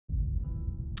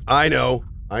I know.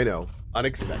 I know.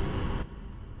 Unexpected.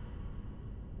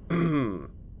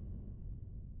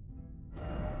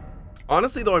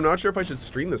 Honestly, though, I'm not sure if I should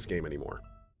stream this game anymore.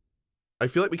 I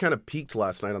feel like we kind of peaked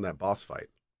last night on that boss fight.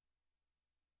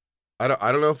 I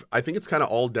don't know if... I think it's kind of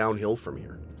all downhill from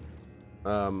here.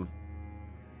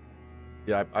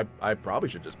 Yeah, I probably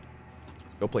should just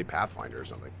go play Pathfinder or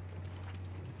something.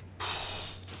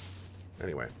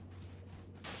 Anyway.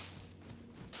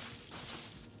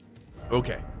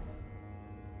 Okay.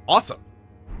 Awesome.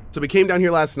 So we came down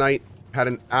here last night, had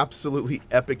an absolutely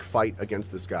epic fight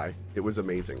against this guy. It was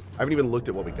amazing. I haven't even looked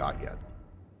at what we got yet.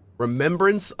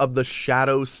 Remembrance of the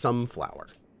Shadow Sunflower.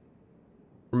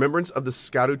 Remembrance of the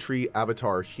Erdtree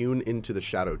avatar hewn into the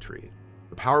Shadow Tree.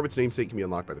 The power of its namesake can be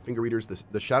unlocked by the finger readers.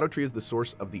 The Shadow Tree is the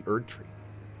source of the Erdtree.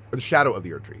 Or the shadow of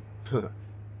the Erdtree.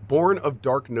 Born of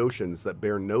dark notions that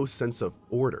bear no sense of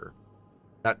order,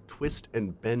 that twist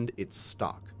and bend its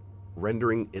stalk,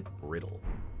 rendering it brittle.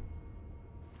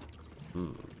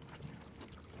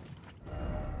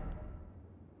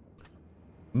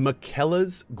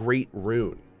 Miquella's Great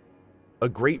Rune. A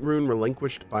great rune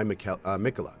relinquished by Miquella.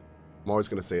 I'm always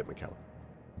going to say it Miquella.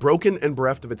 Broken and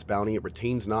bereft of its bounty, it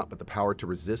retains not but the power to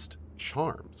resist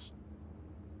charms.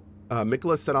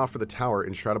 Miquella set off for the tower,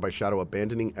 enshrouded by shadow,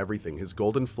 abandoning everything, his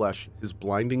golden flesh, his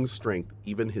blinding strength,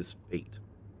 even his fate.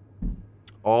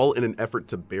 All in an effort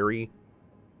to bury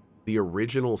the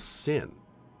original sin,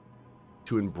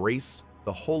 to embrace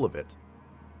the whole of it,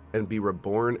 and be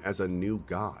reborn as a new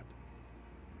god.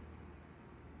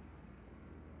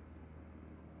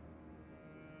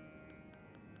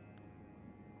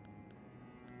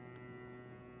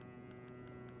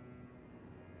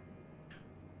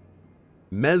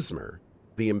 Mesmer,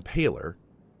 the Impaler.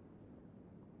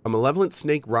 A malevolent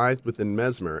snake writhed within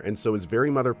Mesmer, and so his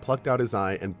very mother plucked out his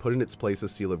eye and put in its place a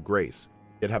seal of grace.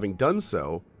 Yet having done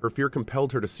so, her fear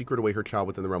compelled her to secret away her child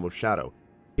within the realm of shadow,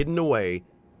 hidden away,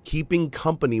 keeping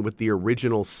company with the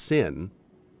original sin,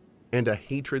 and a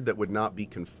hatred that would not be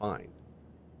confined.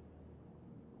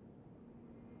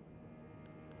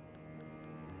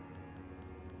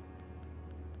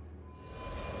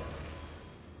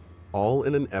 All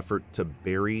in an effort to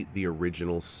bury the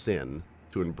original sin,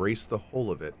 to embrace the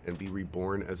whole of it, and be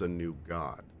reborn as a new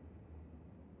god.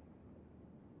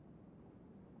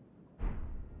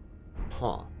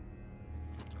 Huh.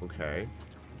 Okay.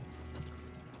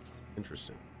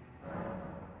 Interesting.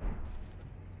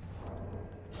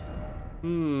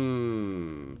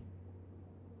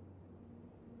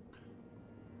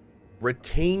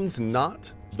 Retains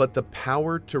not but the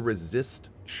power to resist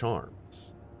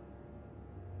charms.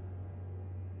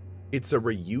 It's a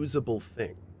reusable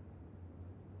thing.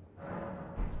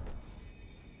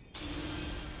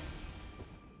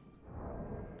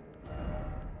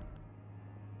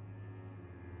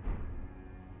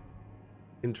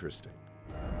 Interesting.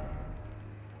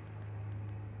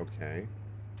 Okay.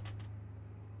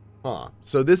 Huh.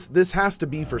 So this has to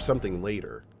be for something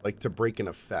later, like to break an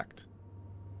effect.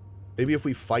 Maybe if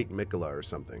we fight Miquella or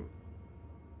something.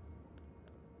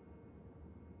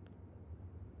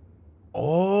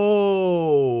 Oh.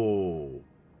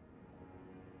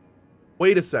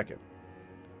 Wait a second.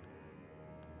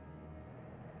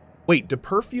 Wait, do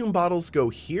perfume bottles go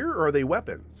here, or are they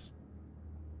weapons?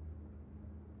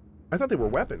 I thought they were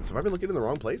weapons. Have I been looking in the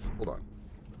wrong place? Hold on.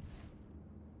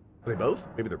 Are they both?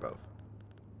 Maybe they're both.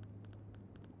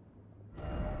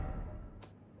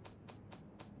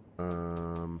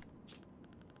 I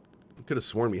could have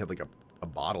sworn we had like a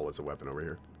bottle as a weapon over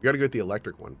here. We gotta go get the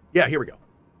electric one. Yeah, here we go.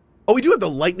 Oh, we do have the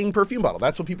lightning perfume bottle.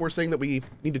 That's what people were saying that we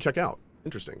need to check out.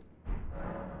 Interesting.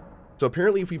 So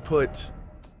apparently if we put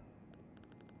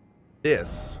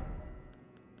this,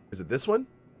 is it this one?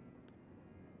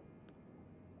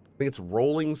 I think it's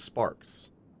Rolling Sparks.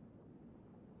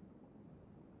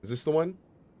 Is this the one?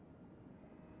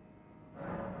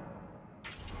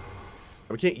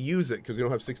 We can't use it because we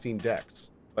don't have 16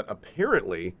 decks. But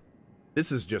apparently,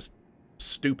 this is just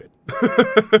stupid.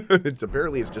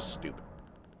 Apparently it's just stupid.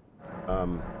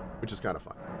 Which is kind of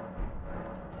fun.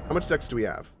 How much decks do we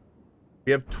have?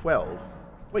 We have 12.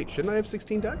 Wait, shouldn't I have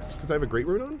 16 decks? Because I have a Great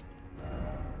Rune on?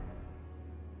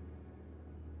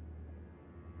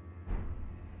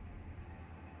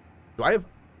 Do I have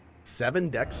 7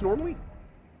 decks normally?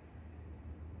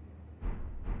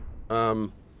 Is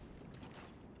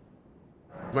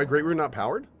my Great Rune not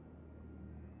powered?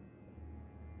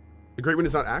 The Great Rune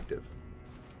is not active.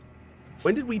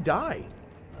 When did we die?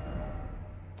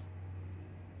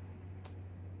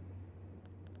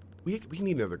 We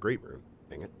need another Great Rune.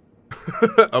 Dang it.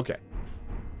 Okay.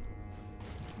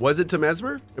 Was it to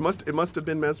Mesmer? It must have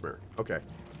been Mesmer. Okay.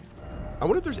 I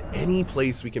wonder if there's any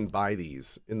place we can buy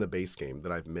these in the base game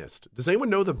that I've missed. Does anyone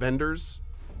know the vendors?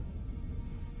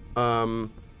 The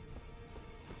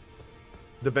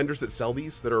vendors that sell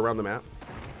these that are around the map?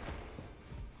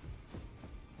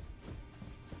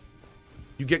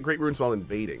 You get great runes while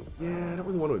invading. Yeah, I don't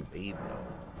really want to invade though.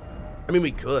 I mean,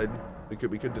 we could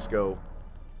just go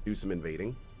do some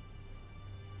invading.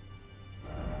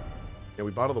 Yeah,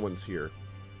 we bought all the ones here.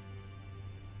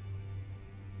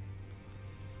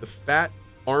 The fat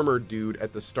armor dude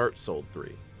at the start sold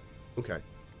 3. Okay.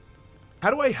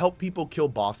 How do I help people kill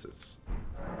bosses?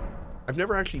 I've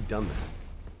never actually done that.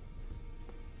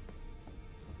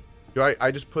 Do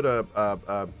I just put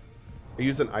I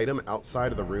use an item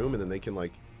outside of the room and then they can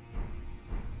like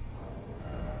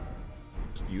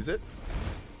just use it?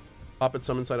 Pop it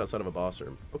summon side outside of a boss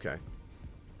room. Okay.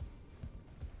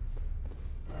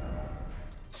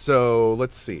 So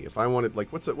let's see. If I wanted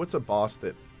like what's a boss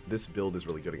that this build is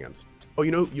really good against? Oh,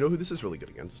 you know who this is really good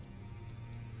against?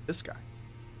 This guy.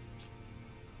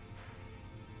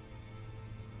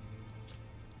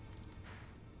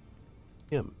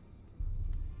 Him.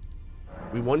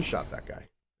 We one-shot that guy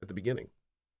at the beginning.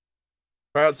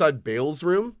 Right outside Bale's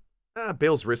room?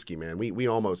 Bale's risky, man. We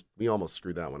almost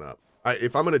screwed that one up.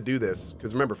 If I'm gonna do this,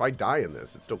 because remember, if I die in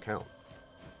this, it still counts.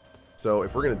 So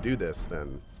if we're gonna do this,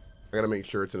 then I gotta make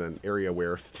sure it's in an area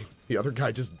where if the other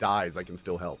guy just dies, I can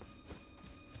still help.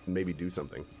 And maybe do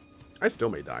something. I still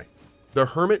may die. The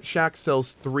Hermit Shack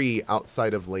sells 3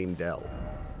 outside of Lane Dell.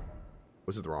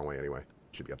 This is the wrong way anyway.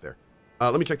 Should be up there.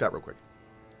 Let me check that real quick.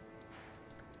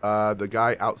 The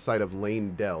guy outside of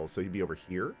Lane Dell, so he'd be over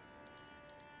here.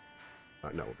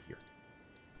 No, over here.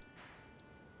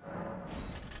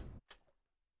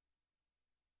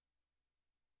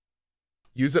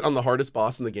 Use it on the hardest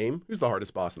boss in the game? Who's the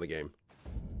hardest boss in the game?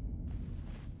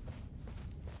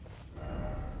 What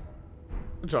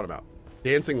are you talking about?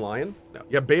 Dancing Lion? No.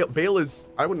 Yeah, Bale is...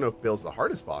 I wouldn't know if Bale's the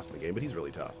hardest boss in the game, but he's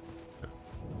really tough.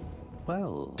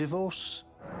 Well, divorce.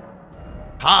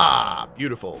 Ha!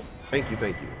 Beautiful. Thank you,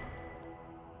 thank you.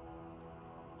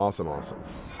 Awesome, awesome.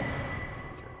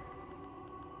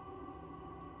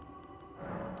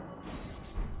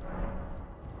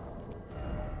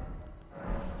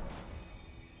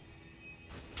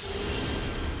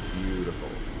 Beautiful.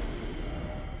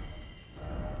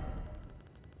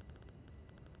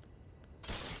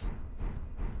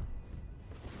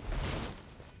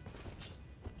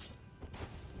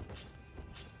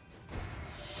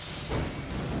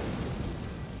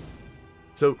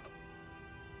 So,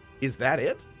 is that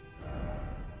it?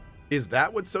 Is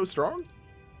that what's so strong?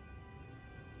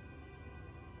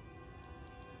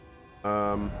 Be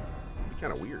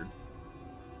kind of weird.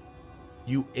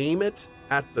 You aim it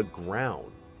at the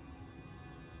ground.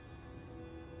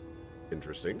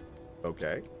 Interesting.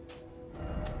 Okay.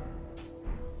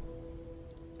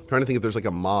 I'm trying to think if there's like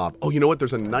a mob. Oh, you know what?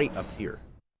 There's a knight up here.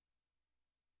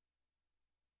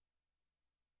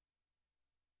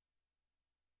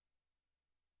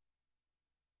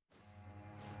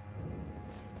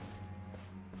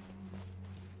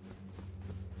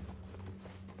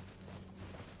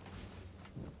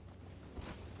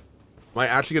 Am I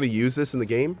actually going to use this in the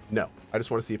game? No. I just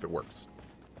want to see if it works.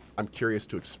 I'm curious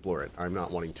to explore it. I'm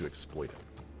not wanting to exploit it.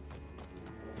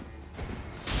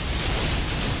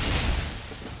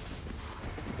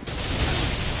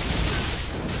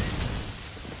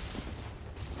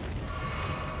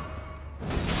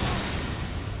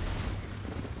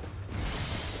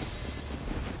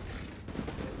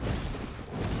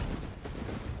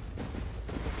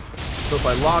 So if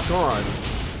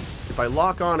I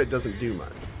lock on, it doesn't do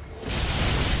much.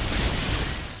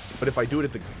 But if I do it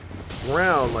at the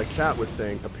ground, like Kat was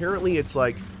saying, apparently it's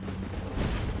like...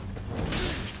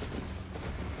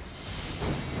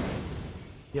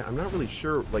 Yeah, I'm not really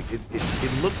sure. Like, it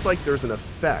looks like there's an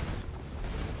effect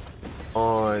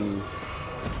on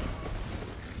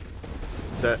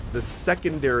the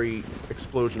secondary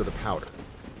explosion of the powder.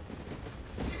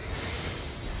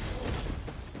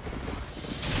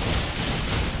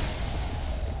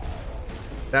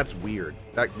 That's weird.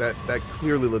 That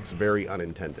clearly looks very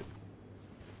unintended.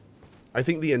 I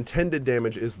think the intended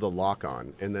damage is the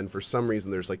lock-on, and then for some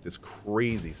reason there's like this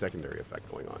crazy secondary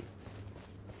effect going on.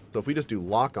 So if we just do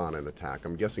lock-on and attack,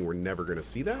 I'm guessing we're never going to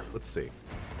see that? Let's see.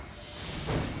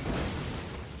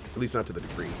 At least not to the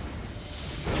degree.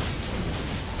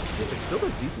 It still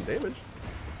does decent damage.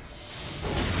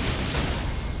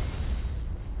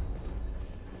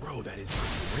 Bro, that is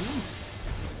crazy.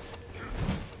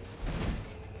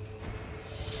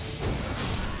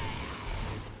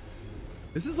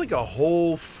 This is like a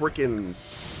whole frickin'...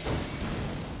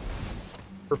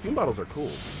 Perfume bottles are cool.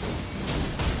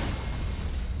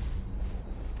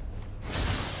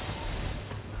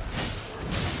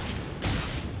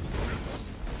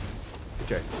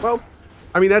 Okay. Well,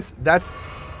 I mean, that's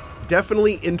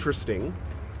definitely interesting.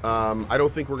 I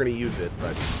don't think we're going to use it,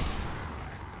 but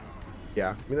yeah,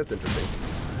 I mean, that's interesting.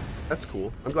 That's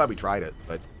cool. I'm glad we tried it,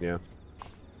 but yeah.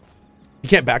 You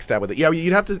can't backstab with it. Yeah,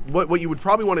 you'd have to, what you would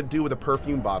probably want to do with a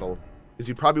perfume bottle is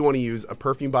you'd probably want to use a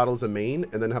perfume bottle as a main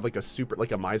and then have like a super,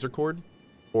 like a miser cord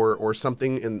or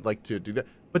something in like to do that.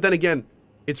 But then again,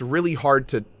 it's really hard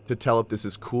to tell if this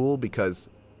is cool because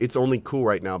it's only cool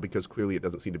right now because clearly it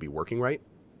doesn't seem to be working right.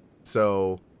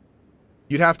 So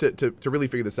you'd have to really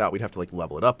figure this out. We'd have to like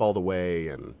level it up all the way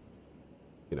and,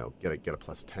 you know, get a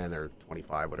plus 10 or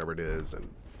 25, whatever it is. And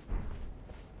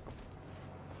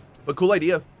but cool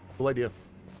idea. Cool idea.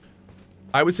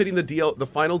 I was hitting the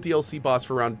final DLC boss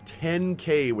for around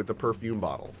 10k with the perfume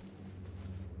bottle.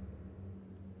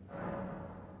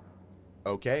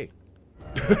 Okay.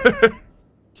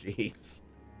 Jeez.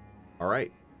 All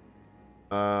right.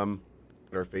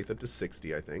 Get our faith up to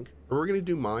 60, I think. Or we're gonna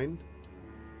do mind.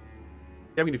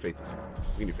 Yeah, we can do faith to 60.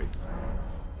 We can do faith to 60.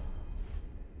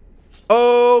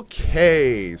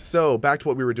 Okay, so back to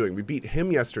what we were doing. We beat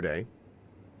him yesterday.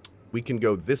 We can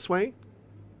go this way,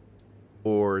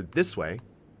 or this way,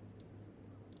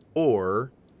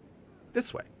 or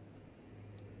this way.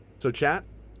 So chat.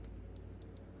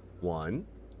 1,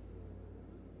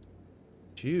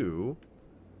 2,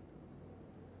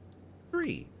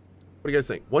 3. What do you guys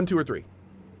think? 1, 2, or 3?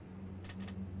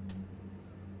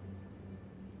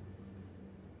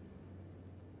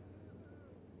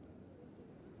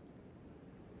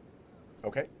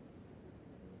 Okay.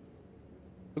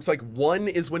 Looks like 1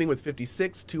 is winning with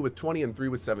 56, 2 with 20, and 3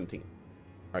 with 17. All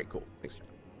right, cool. Thanks, John.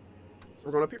 So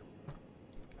we're going up here.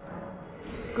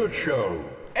 Good show.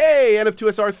 Hey,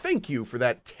 NF2SR, thank you for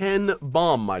that 10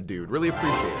 bomb, my dude. Really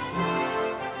appreciate it.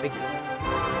 Thank you.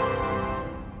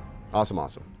 Awesome,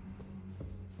 awesome.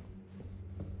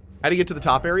 How do you get to the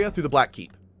top area? Through the Black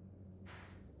Keep.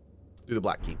 Through the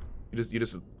Black Keep. You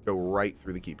just go right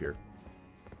through the keep here.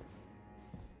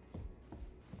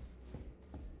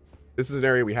 This is an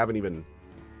area we haven't even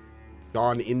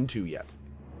gone into yet.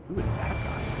 Who is that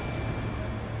guy?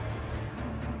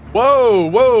 Whoa,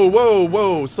 whoa, whoa,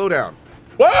 whoa. Slow down.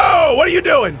 Whoa, what are you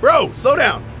doing? Bro, slow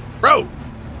down. Bro.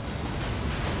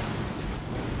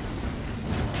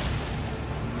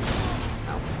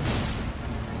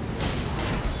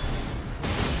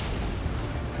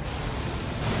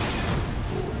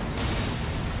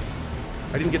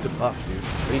 I didn't get to buff, dude.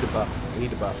 I need to buff. I need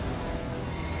to buff.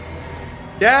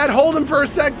 Dad, hold him for a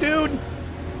sec, dude.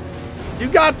 You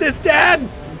got this, Dad.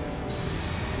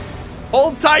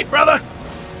 Hold tight, brother.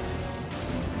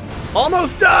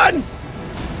 Almost done.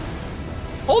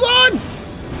 Hold on.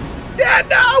 Dad,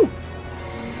 no.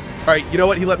 All right, you know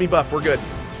what? He let me buff. We're good.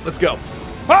 Let's go.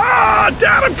 Ah,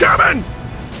 Dad, I'm coming.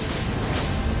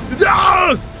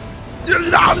 No. No,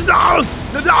 no,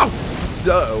 no.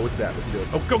 Uh-oh, what's that? What's he doing?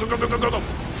 Oh, go, go, go, go, go, go, go.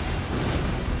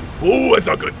 Oh, that's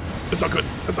not good. That's not good.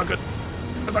 That's not good.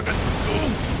 That's not good.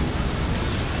 Ooh.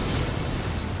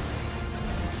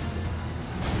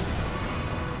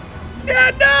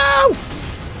 Yeah, no!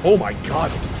 Oh my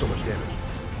god, that did so much damage.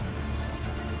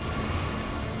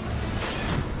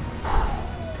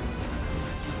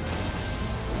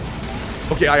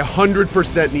 Okay, I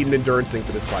 100% need an endurance thing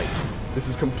for this fight. This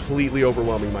is completely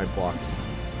overwhelming my block.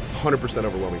 100%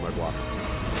 overwhelming my block.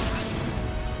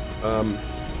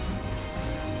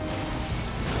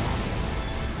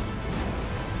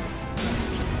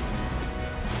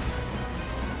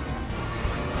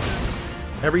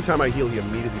 Every time I heal, he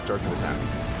immediately starts an attack.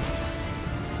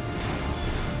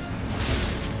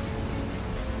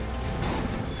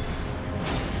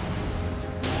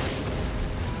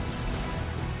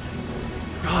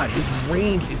 God, his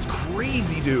range is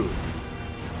crazy, dude.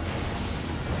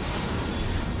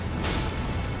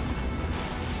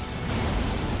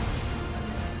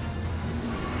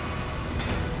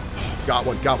 Got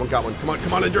one, got one, got one. Come on,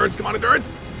 come on, endurance, come on,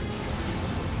 endurance.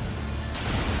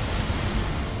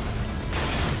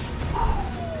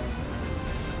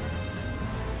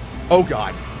 Oh,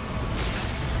 God.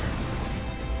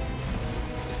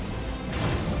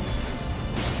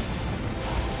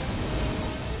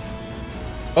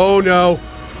 Oh, no.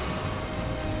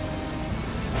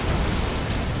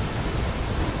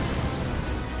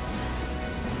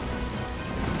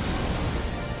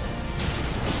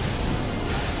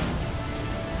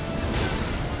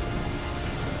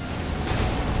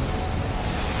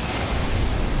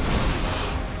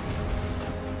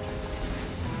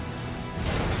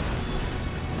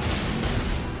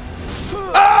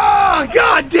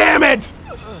 God damn it!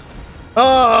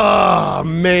 Oh,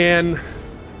 man.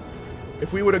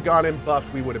 If we would have got him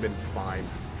buffed, we would have been fine.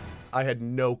 I had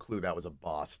no clue that was a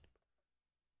boss.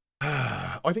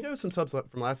 Oh, I think I have some subs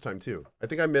left from last time too. I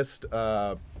think I missed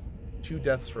 2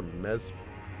 deaths from Mes.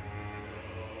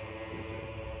 Let me see.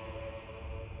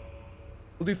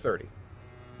 We'll do 30.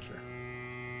 Sure.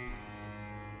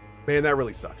 Man, that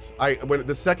really sucks. When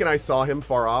the second I saw him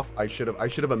far off, I should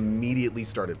have immediately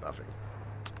started buffing.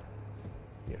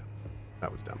 Yeah,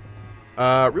 that was dumb.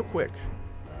 Real quick.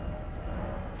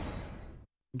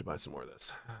 Need to buy some more of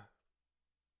this.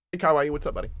 Hey, Kawaii, what's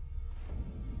up, buddy?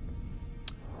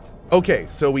 Okay,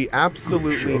 so we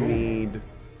absolutely need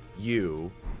you.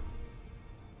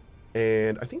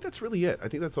 And I think that's really it. I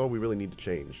think that's all we really need to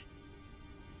change.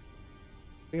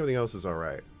 I think everything else is all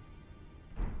right.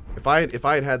 If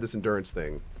I had this endurance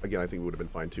thing, again, I think it would have been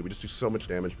fine too. We just do so much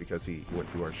damage because he went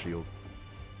through our shield.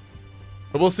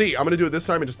 But we'll see. I'm going to do it this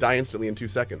time and just die instantly in 2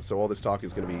 seconds. So all this talk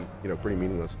is going to be, you know, pretty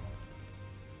meaningless.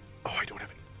 Oh, I don't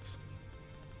have any of this.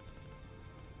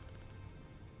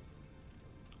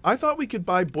 I thought we could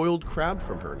buy boiled crab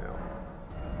from her now.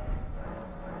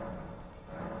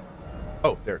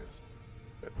 Oh, there it is.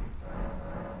 Good.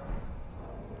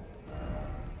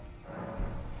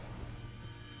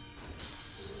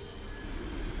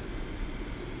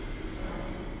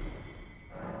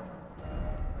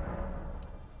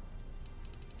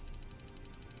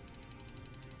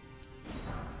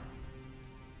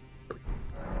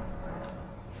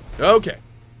 Okay.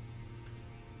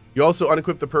 You also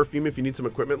unequip the perfume if you need some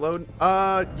equipment load?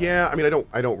 Yeah, I mean,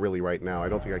 I don't really right now. I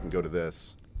don't think I can go to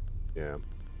this. Yeah.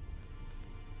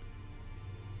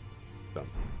 Done.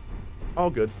 All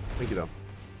good. Thank you, though.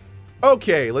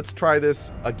 Okay, let's try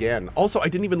this again. Also, I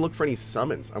didn't even look for any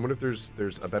summons. I wonder if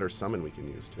there's a better summon we can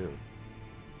use, too.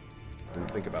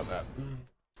 Didn't think about that.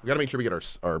 We gotta make sure we get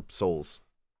our souls.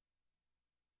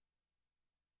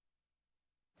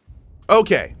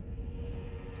 Okay.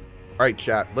 All right,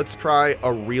 chat. Let's try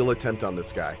a real attempt on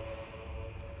this guy.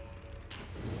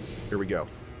 Here we go.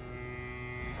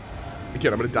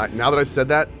 Again, I'm gonna die. Now that I've said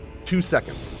that, 2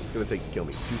 seconds. It's gonna take to kill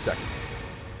me. 2 seconds.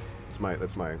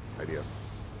 That's my idea.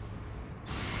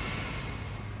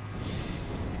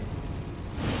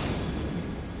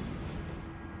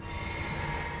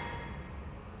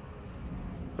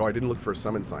 Oh, I didn't look for a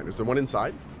summon sign. Is there one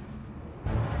inside?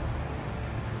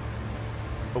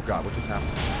 Oh God, what just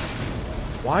happened?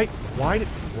 Why did,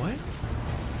 what?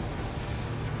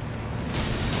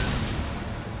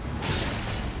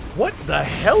 What the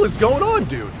hell is going on,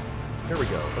 dude? There we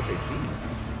go. Okay,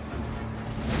 jeez.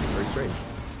 Very strange.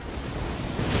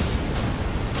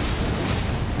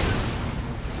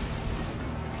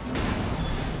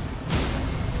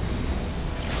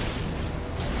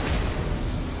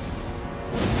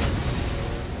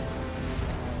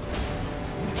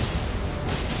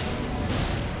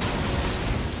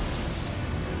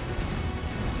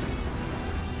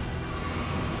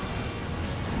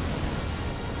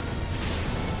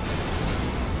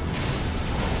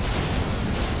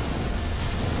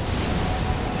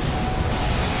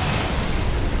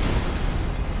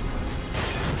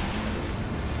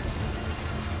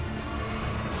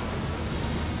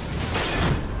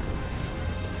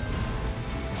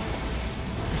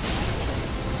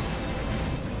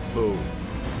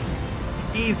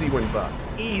 Easy when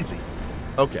buffed. Easy.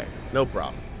 Okay, no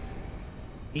problem.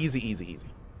 Easy, easy, easy.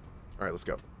 All right, let's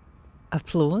go.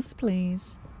 Applause,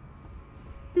 please.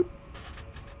 Boop.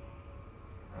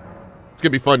 It's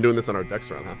gonna be fun doing this on our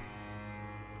Dex run, huh?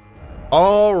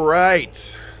 All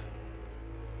right.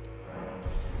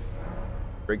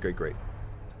 Great, great, great.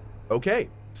 Okay,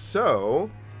 so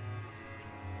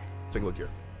let's take a look here.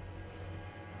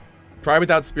 Try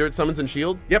without spirit summons and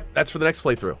shield. Yep, that's for the next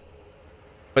playthrough.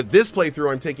 But this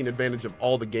playthrough, I'm taking advantage of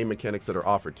all the game mechanics that are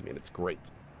offered to me, and it's great.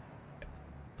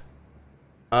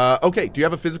 Okay, do you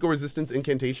have a physical resistance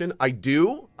incantation? I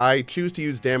do. I choose to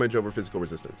use damage over physical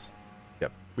resistance.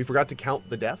 Yep. We forgot to count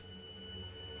the death.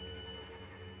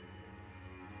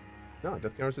 No,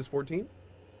 death counter says 14.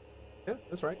 Yeah,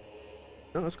 that's right.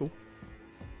 No, that's cool.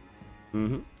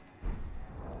 Mm-hmm.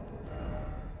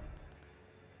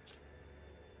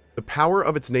 The power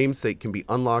of its namesake can be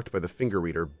unlocked by the finger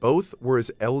reader. Both were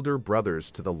his elder brothers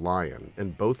to the lion,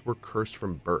 and both were cursed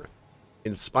from birth.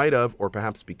 In spite of, or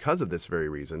perhaps because of this very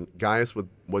reason, Gaius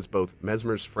was both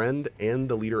Mesmer's friend and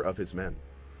the leader of his men.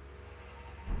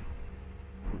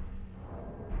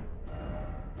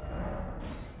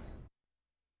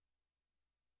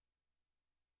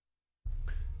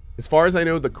 As far as I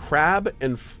know, the crab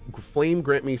and flame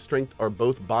grant me strength are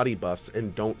both body buffs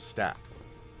and don't stack.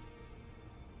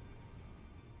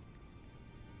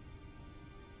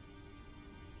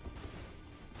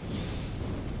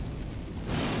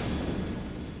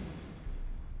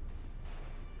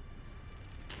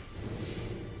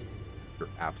 You're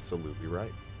absolutely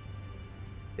right.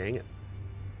 Dang it.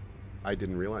 I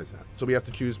didn't realize that. So we have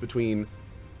to choose between,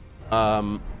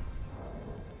 I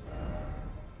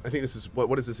think this is,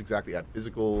 what is this exactly at?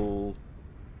 Physical,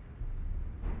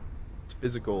 it's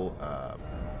physical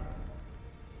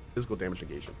damage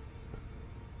negation.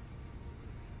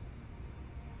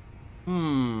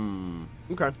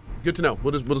 Okay. Good to know.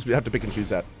 We'll just have to pick and choose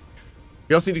that.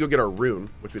 We also need to go get our rune,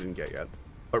 which we didn't get yet.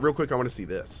 But real quick, I want to see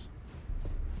this.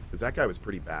 Because that guy was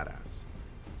pretty badass.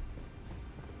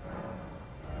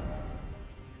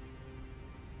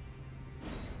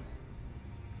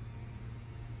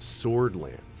 Sword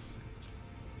lance.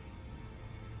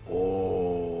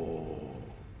 Oh.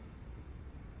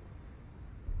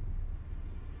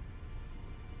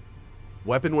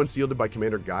 Weapon once wielded by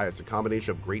Commander Gaius, a combination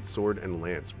of great sword and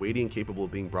lance, weighty and capable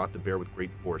of being brought to bear with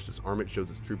great force. This armament shows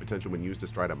its true potential when used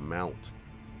astride a mount.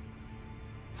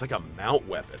 It's like a mount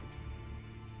weapon.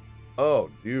 Oh,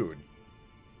 dude.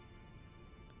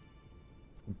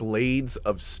 Blades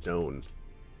of Stone.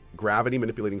 Gravity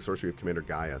manipulating sorcery of Commander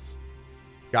Gaius.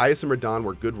 Gaius and Radahn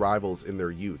were good rivals in their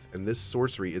youth, and this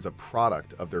sorcery is a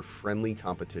product of their friendly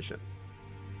competition.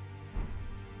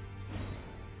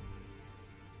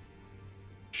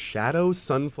 Shadow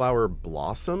Sunflower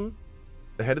Blossom?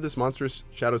 The head of this monstrous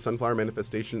Shadow Sunflower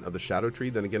manifestation of the Shadow Tree,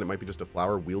 then again, it might be just a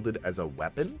flower wielded as a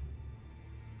weapon?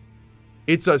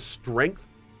 It's a strength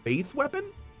faith weapon?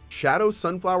 Shadow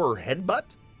Sunflower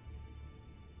Headbutt?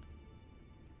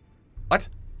 What?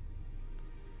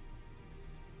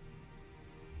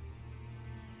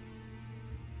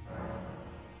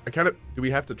 Do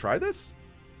we have to try this?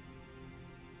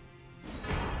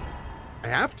 I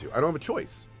have to. I don't have a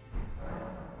choice.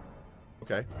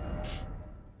 Okay.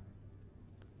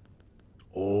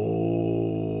 Oh.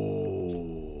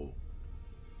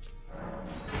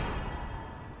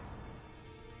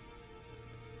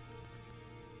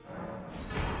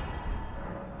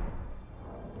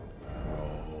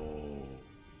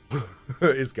 Oh.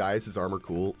 Is Gaius' armor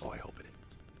cool? Oh, I hope it is.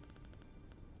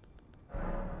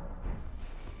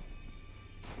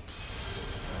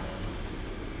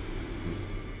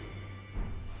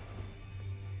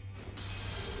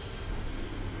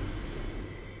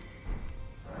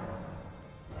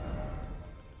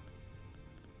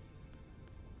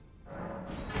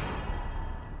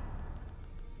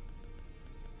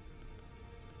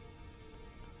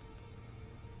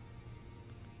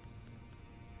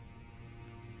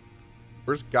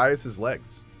 Where's Gaius'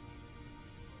 legs?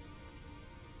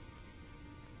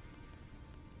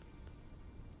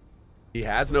 He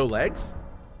has no legs?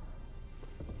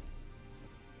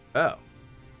 Oh.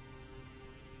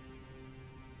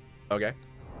 Okay.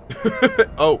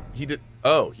 Oh, he did.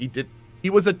 Oh, he did. He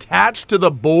was attached to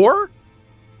the boar?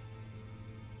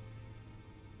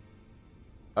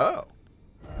 Oh.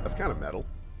 That's kind of metal.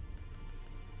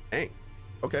 Dang.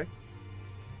 Okay.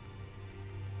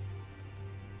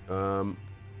 Ooh.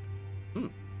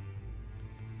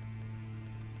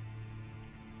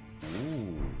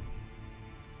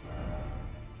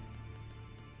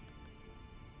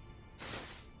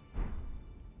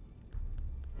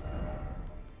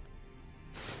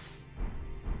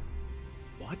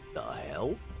 What the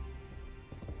hell?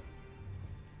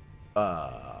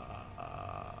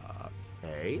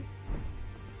 Okay.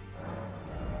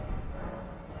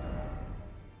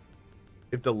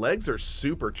 If the legs are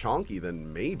super chonky,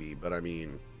 then maybe, but I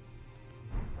mean,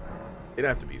 it'd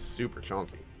have to be super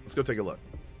chonky. Let's go take a look.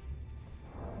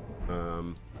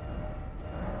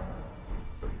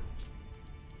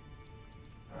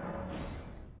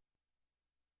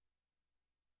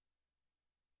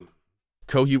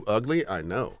 Cohh, you ugly? I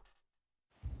know.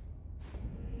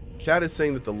 Chat is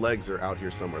saying that the legs are out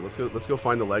here somewhere. Let's go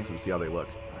find the legs and see how they look.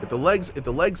 If the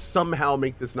legs somehow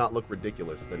make this not look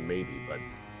ridiculous, then maybe, but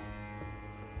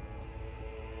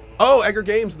oh, Edgar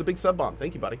Games, the big sub bomb.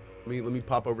 Thank you, buddy. Let me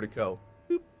pop over to Cohh.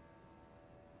 Boop.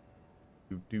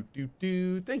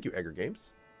 Do. Thank you, Edgar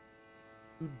Games.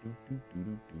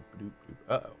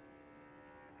 Uh-oh.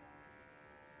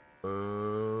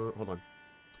 Hold on.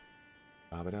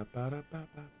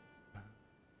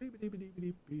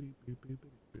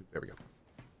 There we go.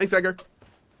 Thanks, Edgar.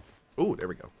 Oh, there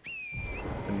we go.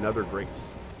 Another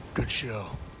grace. Good show.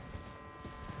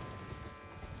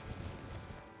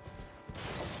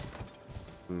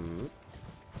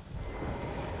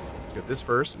 Let's get this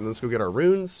first, and let's go get our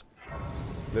runes,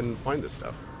 then find this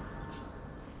stuff.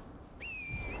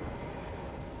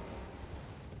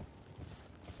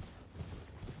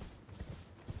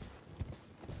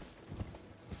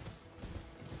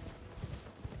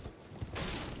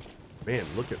 Man,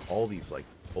 look at all these like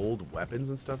old weapons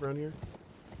and stuff around here.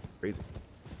 Crazy.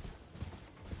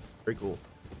 Very cool.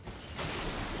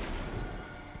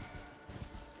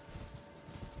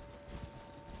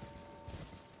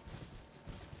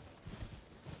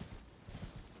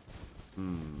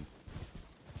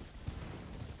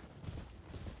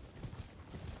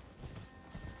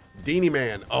 Deanie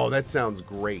Man. Oh, that sounds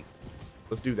great.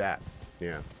 Let's do that.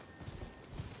 Yeah.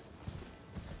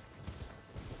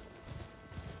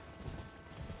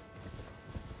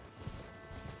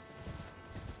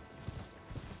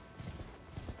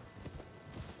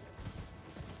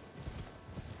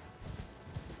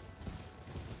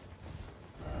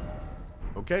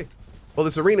 Okay. Well,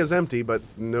 this arena's empty, but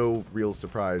no real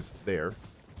surprise there.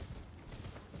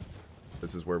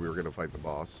 This is where we were going to fight the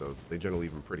boss, so they generally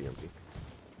leave them pretty empty.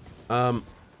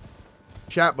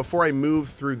 Chat, before I move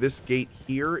through this gate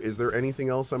here, is there anything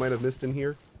else I might have missed in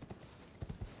here?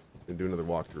 I'm going to do another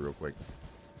walkthrough real quick.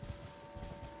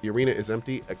 The arena is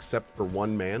empty except for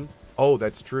one man. Oh,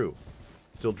 that's true.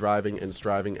 Still driving and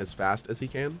striving as fast as he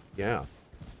can? Yeah.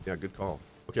 Yeah, good call.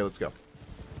 Okay, let's go.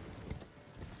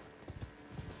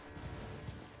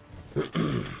 Good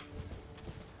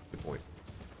point.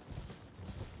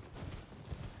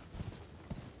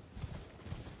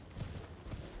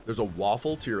 There's a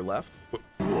waffle to your left.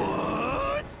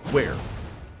 What? Where?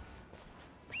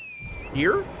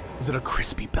 Here? Is it a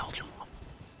crispy Belgian waffle?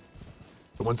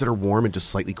 The ones that are warm and just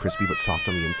slightly crispy but soft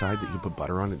on the inside that you put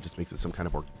butter on and just makes it some kind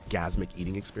of orgasmic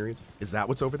eating experience? Is that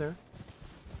what's over there?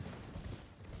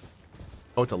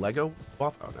 Oh, it's a Lego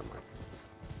waffle? Oh,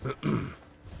 never mind.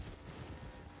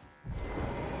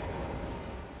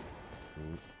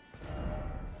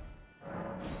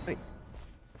 Thanks.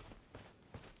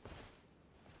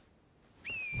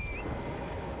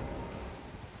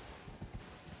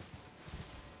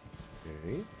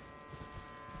 Okay.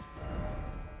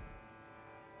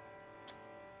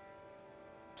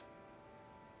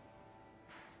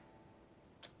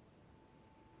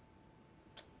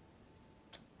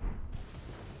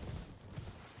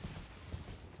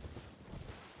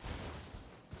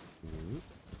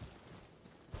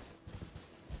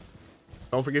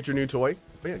 Don't forget your new toy.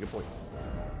 Oh, yeah, good point.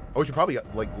 Oh, we should probably,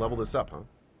 like, level this up, huh?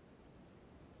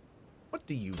 What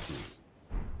do you do?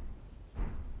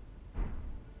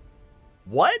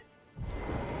 What?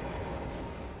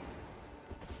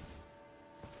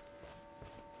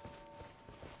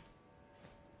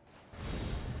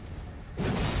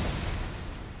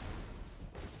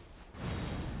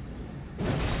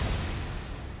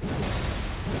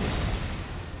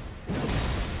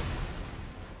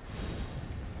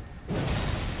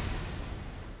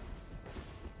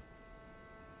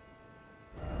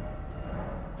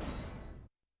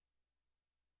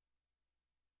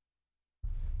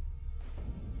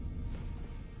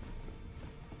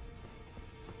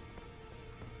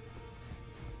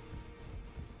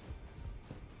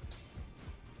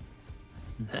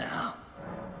 Now.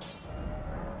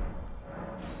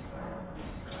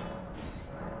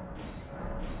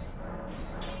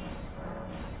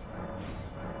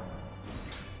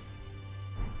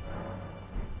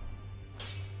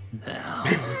 Now.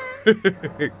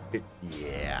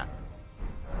 Yeah.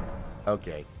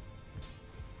 Okay.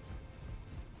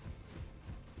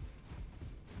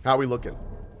 How are we looking?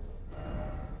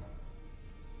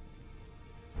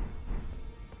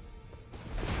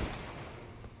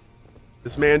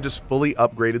 This man just fully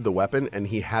upgraded the weapon, and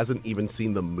he hasn't even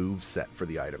seen the move set for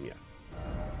the item yet.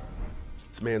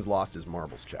 This man's lost his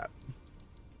marbles, chat.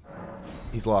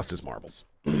 He's lost his marbles.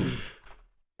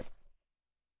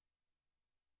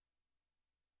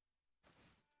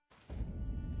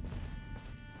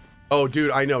 Oh,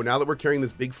 dude, I know. Now that we're carrying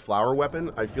this big flower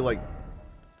weapon, I feel like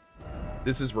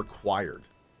this is required.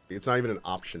 It's not even an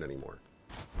option anymore.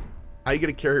 How are you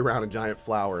going to carry around a giant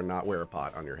flower and not wear a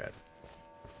pot on your head?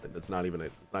 That's not even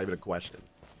a question.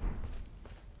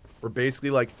 We're basically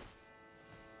like,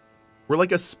 we're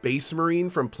like a space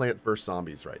marine from Plant vs.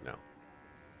 Zombies right now.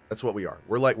 That's what we are.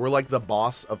 We're like the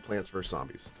boss of Plants vs.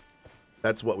 Zombies.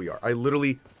 That's what we are. I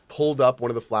literally pulled up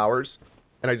one of the flowers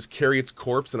and I just carry its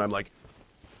corpse and I'm like,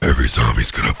 every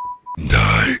zombie's gonna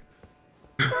die.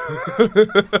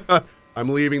 I'm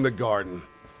leaving the garden.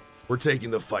 We're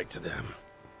taking the fight to them.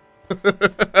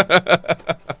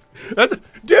 That's,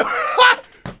 dude.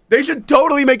 They should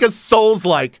totally make a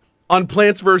Souls-like on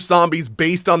Plants vs. Zombies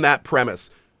based on that premise.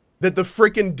 That the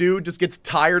freaking dude just gets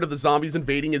tired of the zombies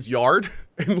invading his yard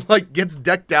and like gets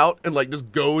decked out and like just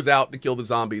goes out to kill the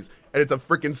zombies. And it's a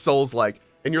freaking Souls-like.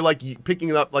 And you're like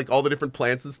picking up like all the different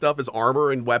plants and stuff as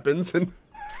armor and weapons. And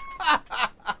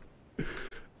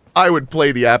I would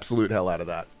play the absolute hell out of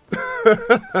that.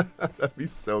 That'd be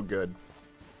so good.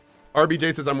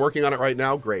 RBJ says, I'm working on it right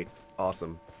now. Great.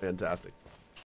 Awesome. Fantastic.